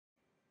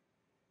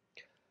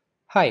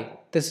Hi,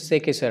 this is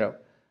AK Sarab.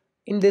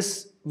 In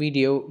this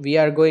video, we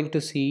are going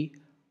to see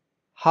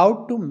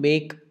how to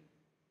make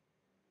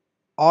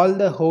all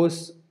the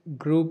host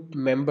group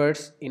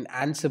members in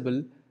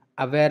Ansible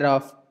aware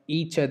of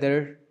each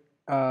other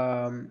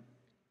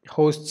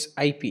host's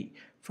IP.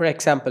 For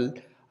example,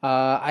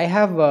 I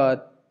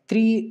have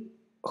three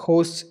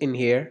hosts in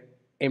here: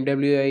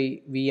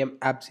 MWI VM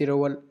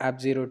app01,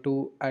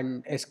 app02,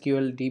 and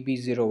SQL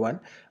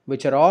DB01,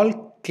 which are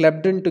all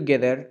clubbed in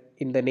together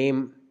in the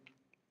name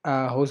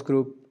host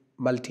group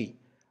multi.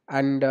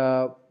 And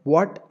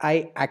what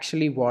I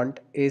actually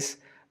want is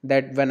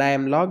that when I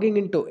am logging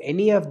into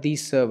any of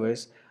these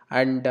servers,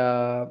 and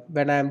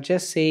when I am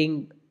just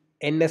saying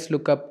ns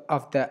lookup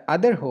of the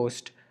other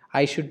host,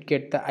 I should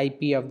get the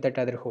IP of that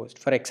other host.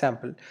 For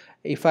example,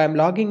 if I am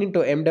logging into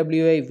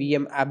MWI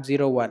VM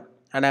app01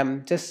 and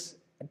I'm just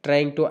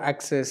trying to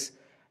access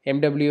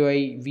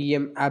MWI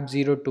VM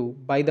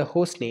app02 by the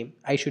host name,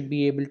 I should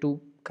be able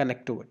to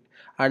connect to it,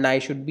 and I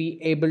should be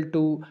able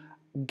to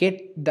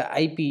get the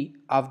IP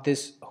of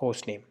this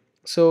host name.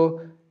 So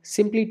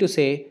simply to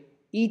say,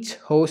 each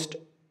host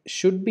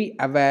should be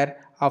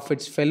aware of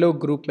its fellow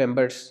group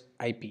members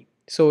IP.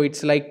 So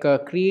it's like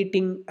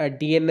creating a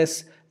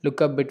DNS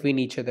lookup between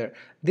each other.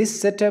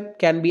 This setup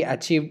can be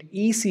achieved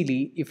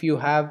easily if you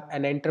have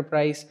an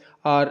enterprise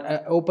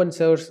or open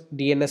source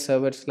DNS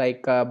servers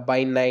like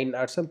Bind9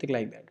 or something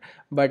like that.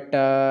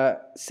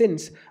 But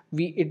since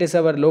it is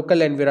our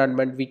local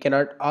environment, we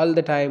cannot all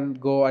the time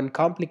go and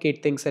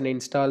complicate things and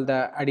install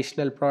the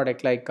additional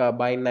product like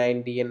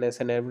Bind9 DNS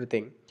and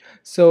everything.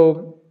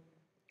 So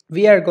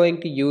we are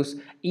going to use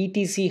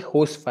etc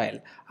host file.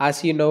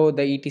 As you know,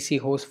 the etc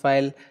host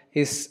file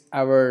is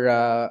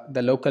our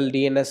the local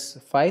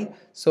DNS file,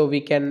 so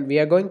we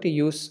are going to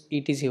use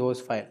etc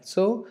host file.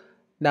 So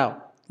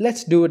now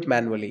let's do it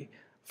manually.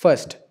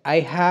 First, I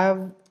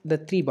have the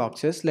three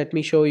boxes. Let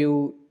me show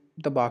you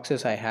the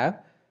boxes I have.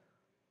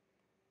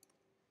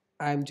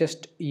 I'm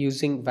just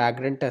using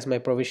Vagrant as my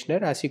provisioner.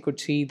 As you could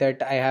see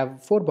that I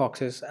have four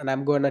boxes, and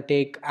I'm going to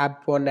take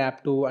app1,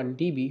 app2, and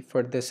DB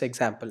for this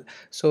example.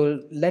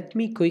 So let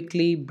me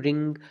quickly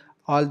bring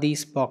all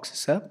these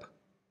boxes up.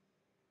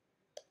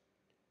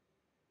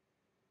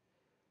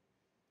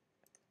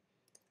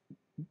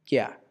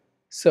 Yeah.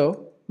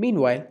 So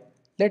meanwhile,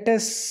 let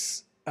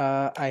us,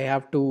 I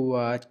have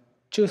to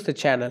choose the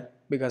channel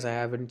because I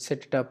haven't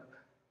set it up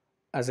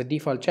as a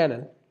default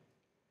channel.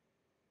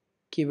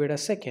 Give it a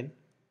second.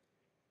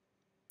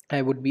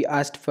 I would be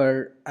asked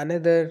for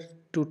another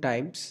two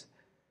times.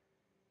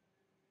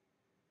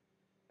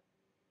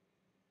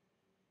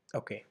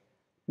 Okay.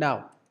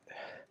 Now,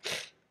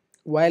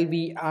 while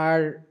we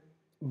are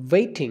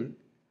waiting,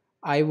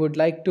 I would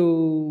like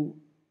to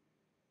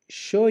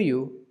show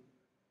you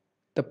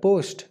the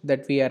post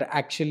that we are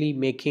actually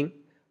making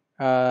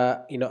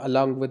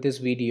along with this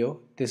video.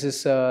 This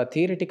is a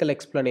theoretical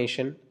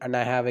explanation, and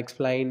I have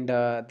explained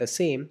the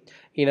same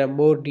in a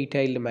more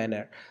detailed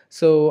manner.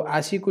 So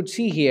as you could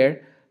see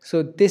here,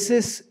 so this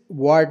is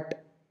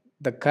what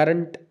the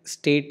current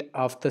state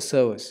of the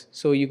servers.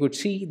 So you could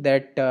see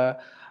that the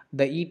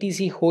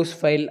etc host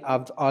file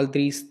of all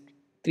these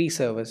three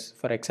servers.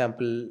 For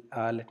example,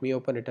 let me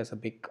open it as a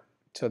big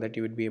so that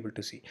you would be able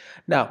to see.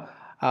 Now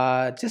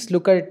just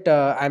look at,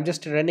 I'm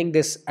just running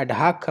this ad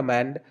hoc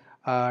command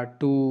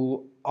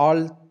to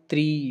all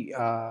three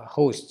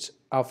hosts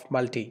of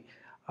multi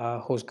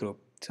host group.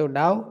 So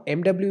now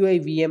MWI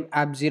VM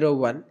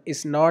app01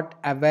 is not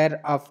aware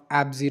of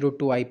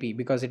app02 IP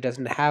because it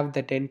doesn't have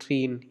that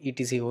entry in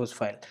etc host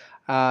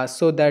file.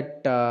 So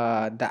that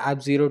the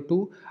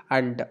app02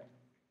 and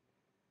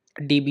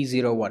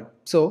DB01.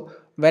 So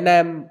when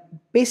I'm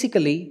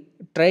basically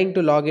trying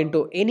to log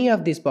into any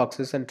of these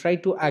boxes and try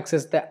to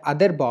access the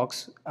other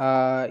box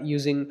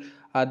using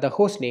the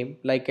host name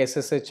like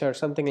SSH or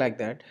something like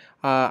that,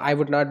 I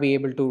would not be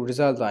able to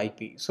resolve the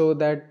IP. So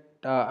that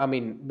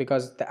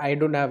because I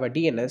don't have a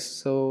DNS,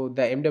 so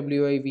the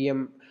MWI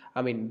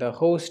VM, the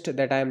host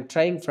that I'm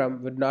trying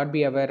from would not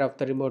be aware of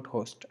the remote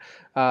host,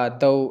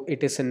 though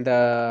it is in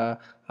the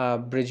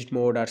bridged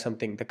mode or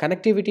something. The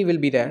connectivity will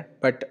be there,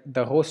 but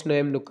the host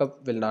name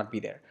lookup will not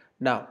be there.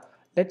 Now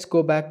let's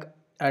go back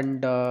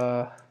and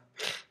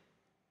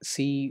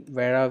see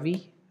where are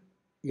we.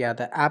 Yeah,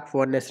 the app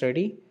one is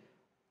ready.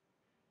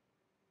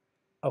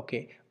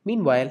 Okay,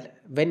 meanwhile,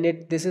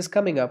 when this is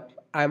coming up,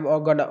 I'm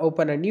gonna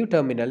open a new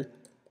terminal,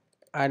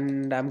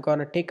 and I'm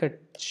gonna take a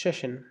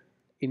session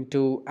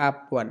into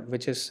app1,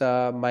 which is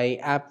my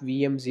app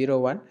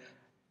VM01.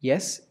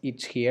 Yes,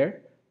 it's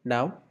here.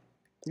 Now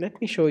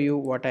let me show you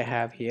what I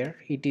have here,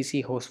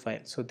 etc host file.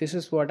 So this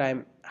is what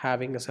I'm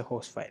having as a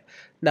host file.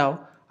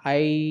 Now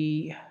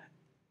I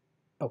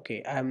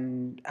okay,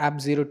 I'm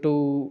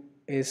app02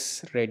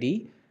 is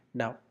ready.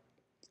 Now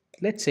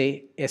let's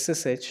say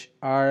SSH,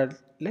 or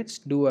let's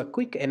do a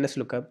quick NS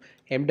lookup,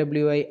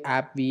 MWI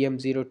app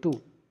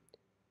VM02.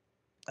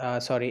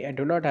 Sorry, I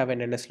do not have an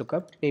NS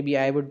lookup. Maybe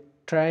I would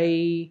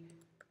try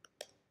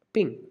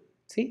ping.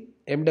 See,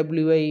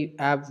 MWI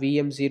app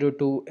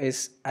VM02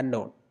 is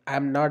unknown.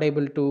 I'm not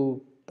able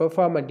to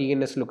perform a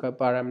DNS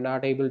lookup, or I'm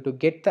not able to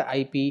get the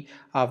IP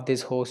of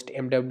this host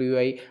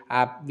MWI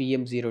app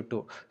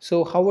VM02.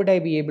 So how would I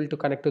be able to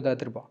connect to the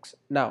other box?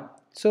 Now,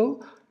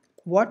 so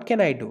what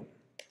can I do?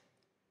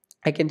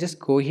 I can just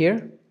go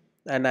here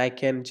and I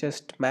can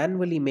just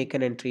manually make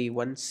an entry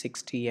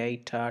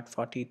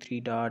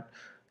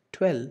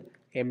 168.43.12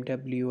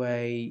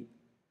 MWI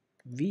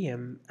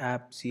VM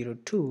app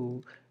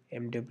 02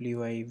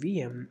 MWI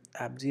VM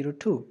app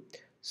 02.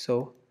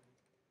 So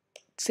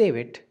save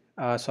it.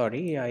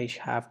 Sorry, I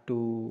have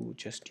to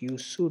just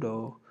use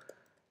sudo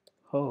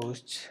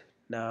hosts.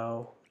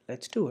 Now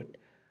let's do it.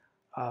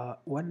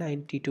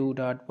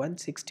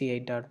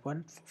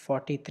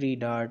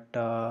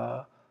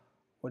 192.168.143.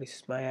 What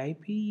is my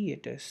IP?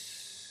 It is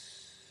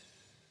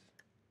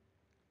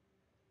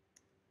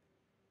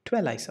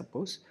 12, I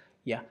suppose.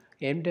 Yeah,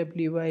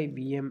 MWI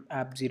VM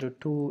app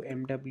 02,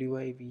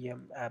 MWI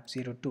VM app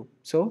 02.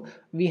 So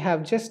we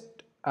have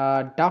just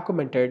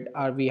documented,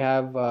 or we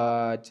have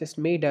just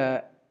made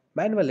a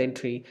manual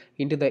entry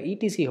into the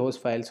etc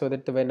host file, so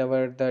that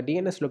whenever the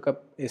DNS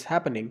lookup is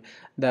happening,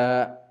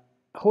 the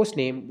host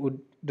name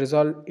would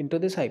resolve into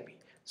this IP.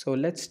 So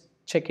let's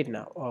check it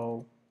now.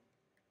 Oh,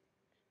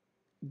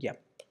 yeah.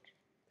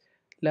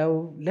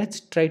 Now let's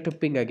try to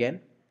ping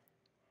again.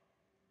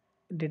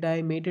 Did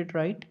I made it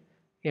right?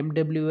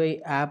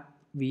 MWI app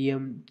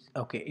VM.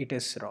 Okay, it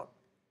is wrong.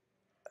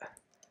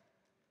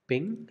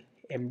 Ping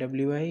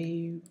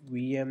MWI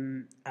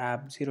VM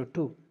app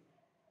 02.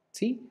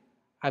 See,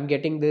 I'm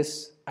getting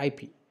this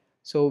IP.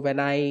 So when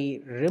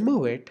I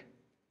remove it,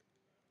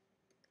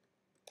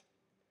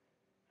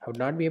 I would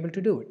not be able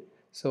to do it.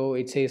 So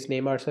it says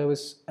name or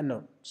service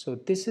unknown. So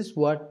this is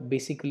what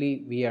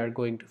basically we are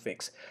going to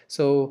fix.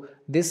 So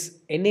this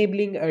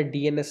enabling a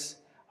DNS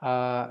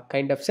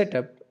kind of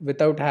setup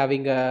without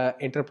having a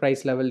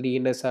enterprise level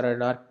DNS or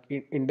an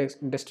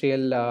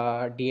industrial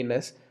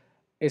DNS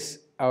is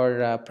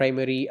our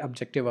primary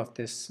objective of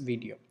this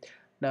video.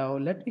 Now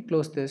let me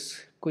close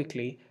this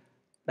quickly.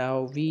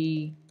 Now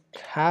we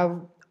have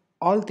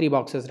all three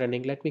boxes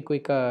running. Let me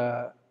quick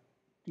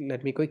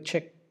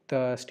check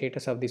the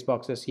status of these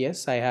boxes.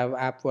 Yes, I have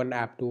app1,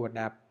 app2, and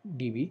app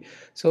db.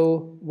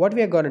 So what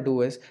we are going to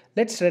do is,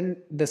 let's run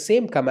the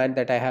same command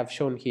that I have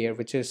shown here,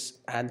 which is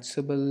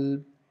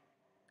ansible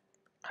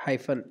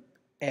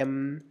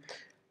 -m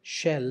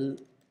shell.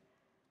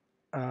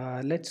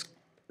 Let's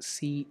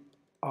see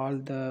all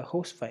the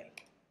host file.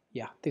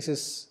 Yeah, this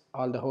is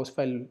all the host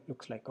file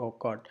looks like. Oh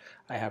god,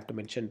 I have to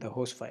mention the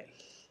host file.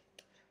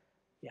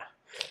 Yeah,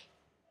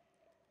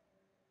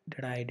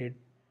 did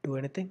do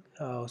anything?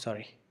 Oh,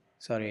 sorry.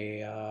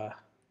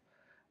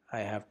 I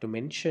have to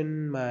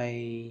mention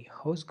my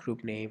host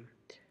group name,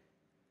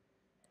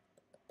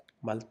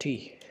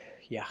 multi.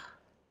 Yeah,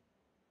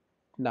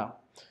 now.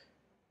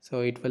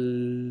 So it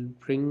will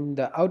bring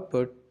the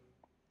output.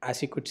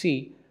 As you could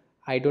see,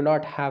 I do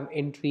not have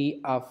entry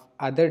of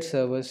other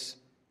servers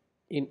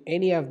in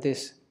any of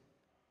this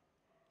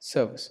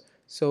service.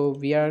 So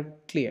we are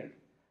clear.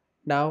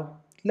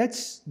 Now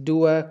let's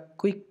do a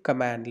quick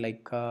command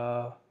like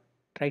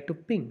try to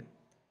ping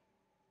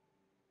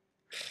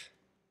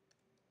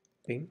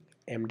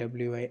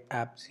mwi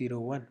app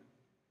 01,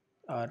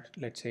 or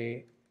let's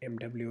say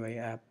mwi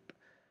app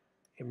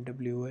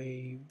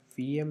mwi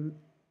vm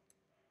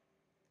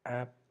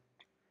app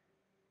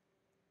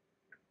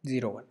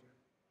 01.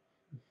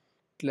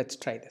 Let's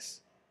try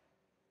this.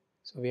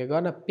 So we are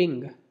gonna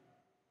ping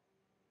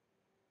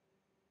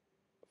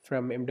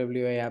from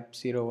mwi app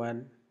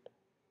 01.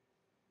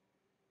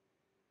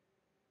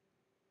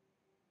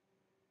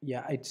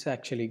 Yeah, it's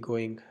actually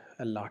going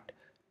a lot.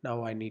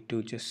 Now I need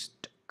to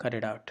just cut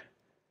it out.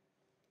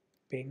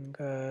 Ping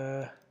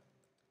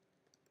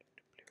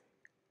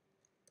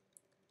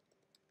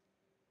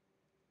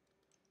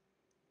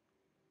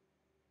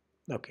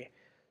okay,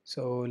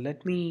 so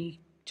let me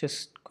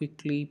just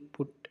quickly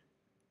put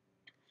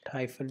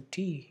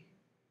 -t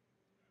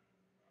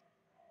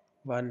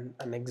one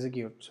and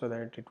execute, so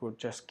that it would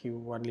just give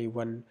only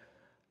one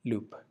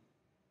loop.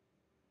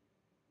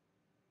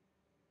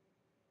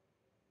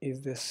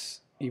 Is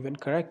this even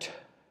correct?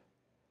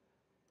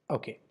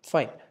 Okay,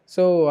 fine.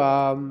 So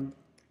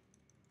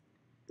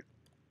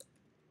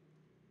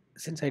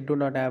since I do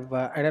not have,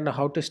 I don't know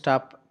how to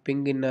stop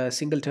ping in a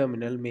single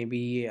terminal.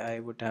 Maybe I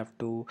would have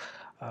to,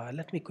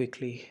 let me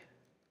quickly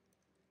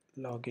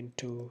log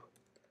into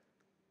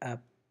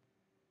app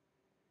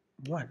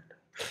 1.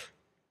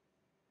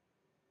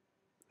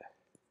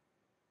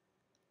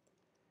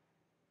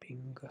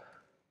 Ping.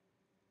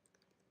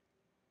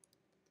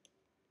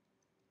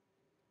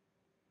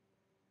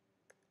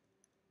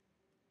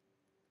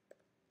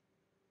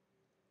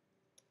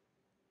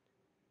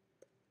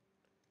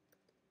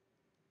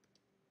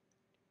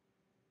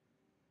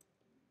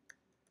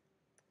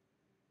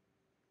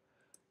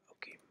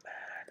 Okay,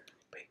 man.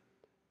 Ping.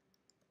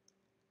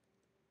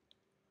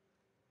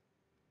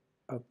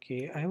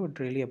 Okay, I would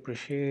really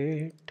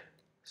appreciate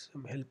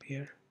some help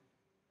here.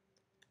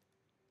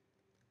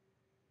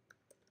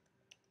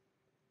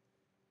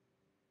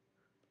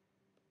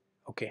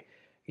 Okay,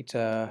 it's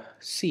a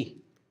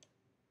C.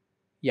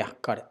 Yeah,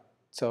 got it.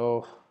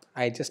 So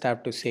I just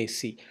have to say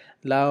C.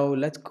 Now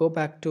let's go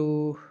back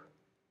to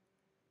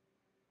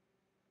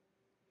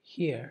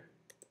here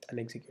and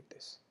execute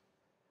this.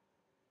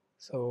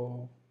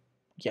 So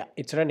yeah,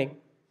 it's running.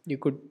 You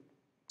could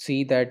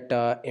see that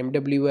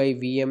MWI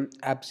VM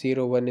app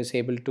 01 is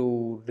able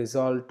to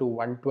resolve to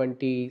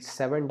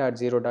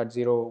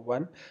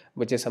 127.0.01,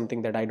 which is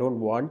something that I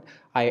don't want.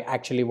 I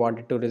actually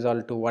wanted to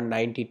resolve to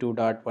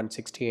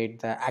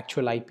 192.168, the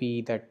actual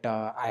IP that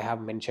I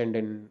have mentioned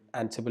in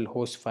Ansible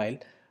host file.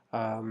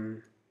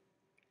 Um,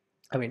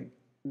 I mean,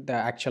 the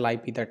actual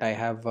IP that I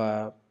have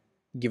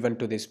given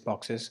to these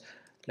boxes.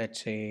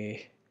 Let's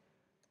say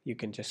you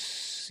can just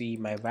see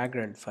my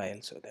vagrant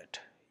file so that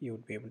you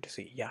would be able to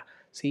see. Yeah,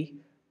 see,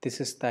 this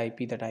is the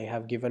IP that I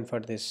have given for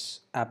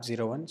this app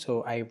 01.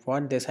 So I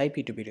want this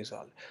IP to be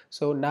resolved.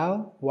 So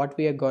now what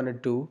we are going to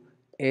do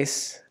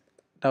is,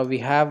 now we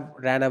have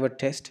ran our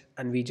test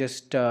and we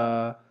just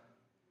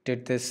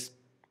did this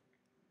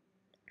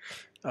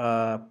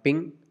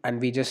ping, and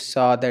we just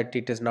saw that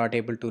it is not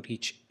able to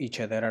reach each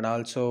other. And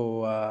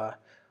also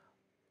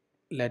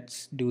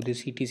let's do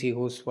this etc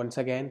host once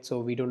again, so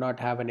we do not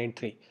have an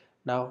entry.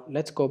 Now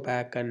let's go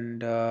back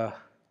and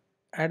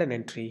add an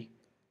entry.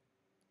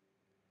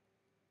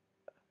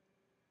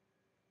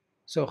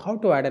 So how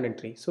to add an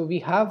entry? So we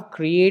have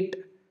created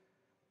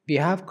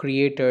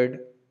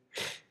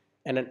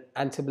an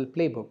Ansible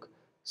playbook.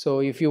 So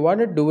if you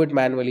want to do it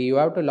manually, you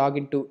have to log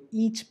into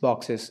each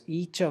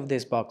of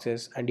these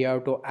boxes, and you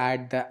have to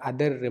add the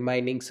other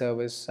remaining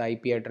service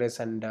IP address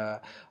and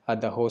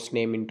the host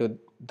name into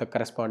the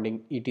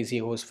corresponding etc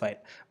host file.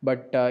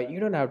 But you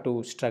don't have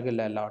to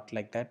struggle a lot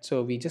like that.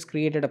 So we just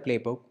created a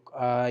playbook.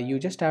 You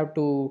just have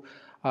to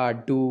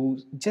do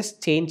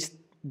just change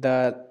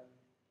the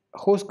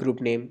host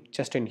group name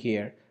just in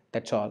here,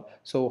 that's all.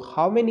 So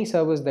how many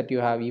servers that you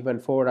have, even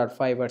four or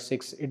five or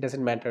six, it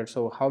doesn't matter.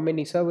 So how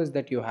many servers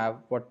that you have,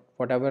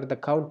 whatever the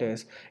count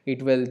is,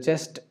 it will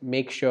just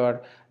make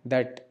sure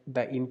that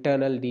the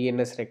internal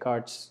DNS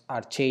records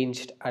are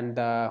changed and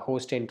the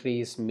host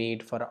entry is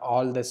made for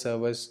all the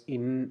servers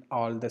in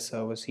all the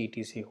servers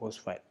etc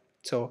host file.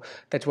 So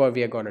that's what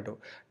we are going to do.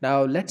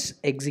 Now let's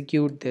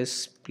execute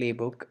this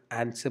playbook,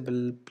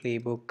 Ansible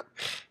playbook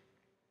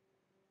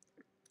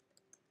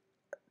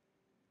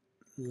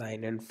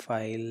line and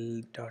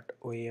file dot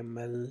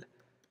oml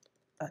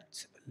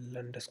ansible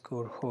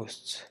underscore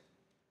hosts.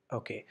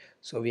 Okay,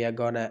 so we are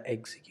gonna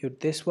execute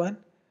this one.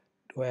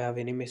 Do I have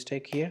any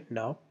mistake here?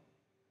 No.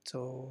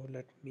 So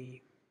let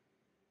me,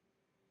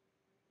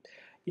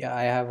 yeah,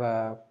 I have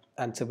a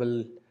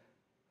Ansible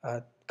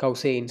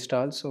Kause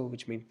installed, so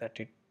which means that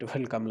it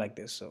will come like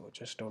this. So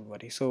just don't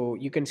worry. So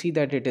you can see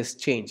that it is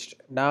changed.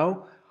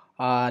 Now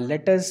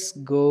let us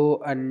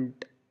go and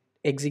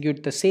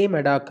execute the same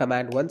ada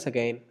command once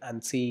again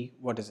and see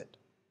what is it.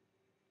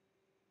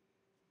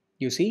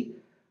 You see,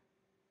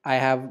 I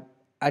have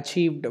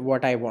achieved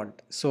what I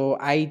want. So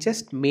I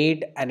just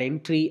made an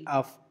entry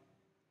of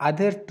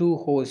other two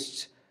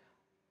hosts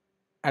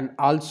and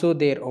also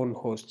their own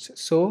hosts.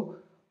 So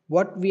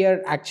what we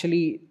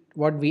actually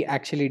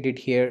did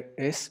here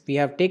is we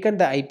have taken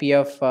the IP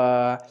of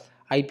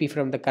IP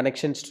from the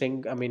connection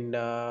string. I mean,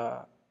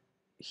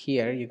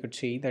 here you could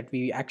see that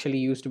we actually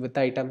used with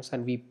items,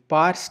 and we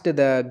parsed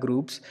the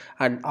groups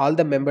and all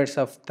the members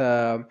of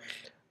the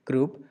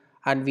group,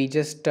 and we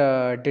just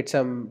did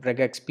some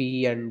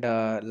regexp and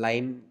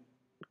line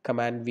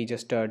command. We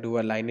just do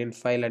a line in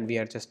file, and we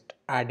are just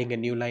adding a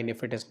new line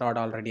if it is not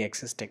already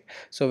existing.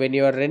 So when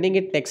you are running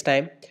it next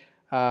time,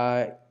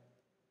 uh,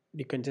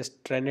 you can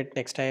just run it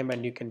next time,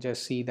 and you can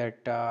just see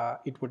that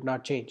it would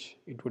not change,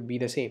 it would be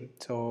the same.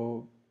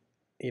 So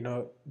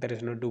there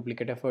is no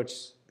duplicate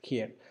efforts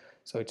here.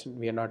 So it's,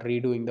 we are not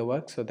redoing the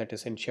work, so that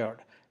is ensured.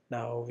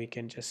 Now we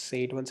can just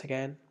say it once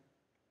again.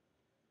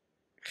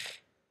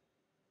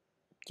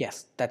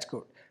 Yes, that's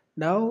good.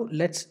 Now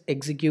let's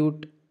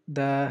execute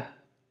the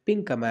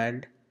ping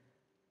command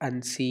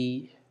and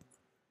see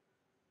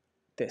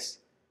this.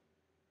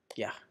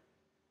 Yeah,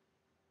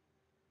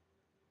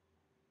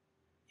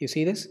 you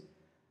see this?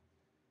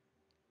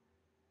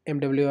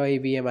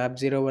 MWI VM app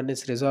 01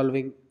 is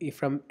resolving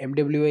from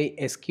MWI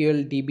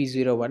SQL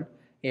DB 01.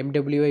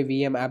 MWI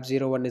VM app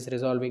 01 is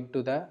resolving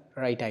to the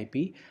right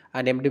IP,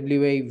 and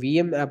MWI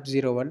VM app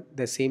 01,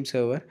 the same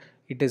server,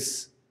 it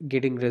is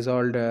getting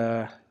resolved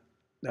to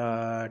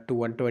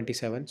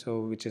 127.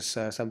 So which is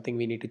something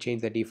we need to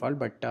change the default,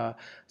 but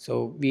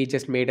so we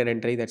just made an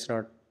entry. That's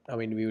not, I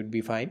mean, we would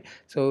be fine.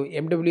 So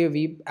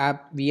MWI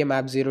app VM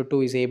app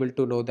 02 is able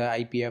to know the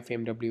IP of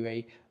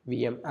MWI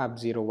VM app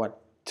 01.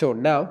 So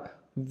now,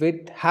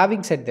 with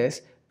having said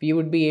this, we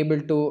would be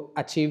able to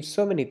achieve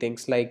so many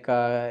things like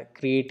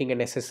creating an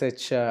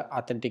SSH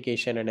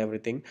authentication and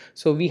everything.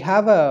 So we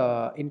have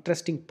a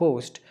interesting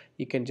post.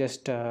 You can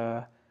just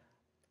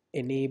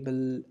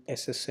enable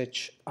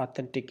SSH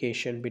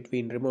authentication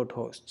between remote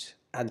hosts,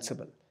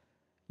 Ansible.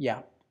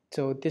 Yeah.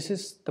 So this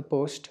is the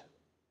post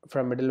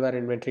from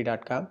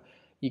middlewareinventory.com.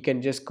 You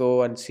can just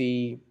go and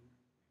see.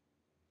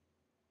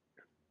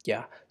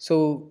 Yeah.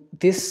 So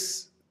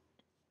this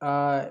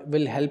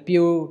will help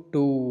you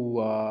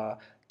to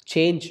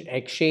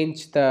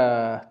exchange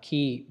the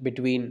key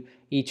between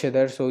each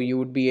other, so you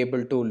would be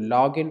able to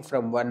log in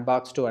from one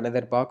box to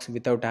another box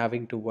without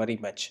having to worry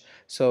much.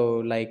 So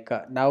like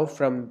now,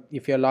 from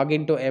if you're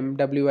logging to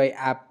MWI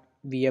app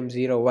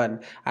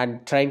VM01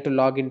 and trying to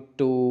log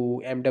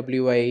into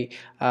MWI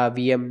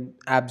VM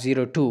app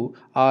 02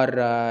 or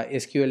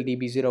SQL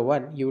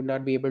DB01, you would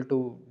not be able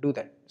to do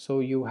that. So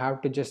you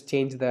have to just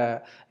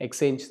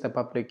exchange the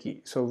public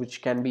key, so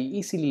which can be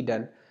easily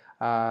done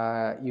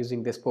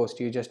using this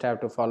post. You just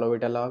have to follow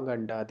it along,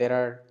 and there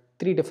are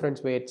three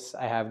different ways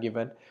I have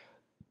given,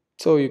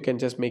 so you can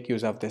just make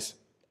use of this.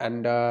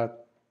 And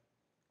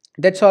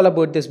that's all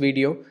about this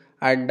video,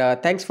 and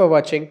thanks for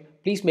watching.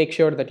 Please make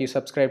sure that you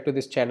subscribe to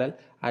this channel,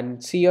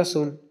 and see you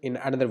soon in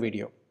another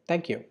video.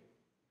 Thank you.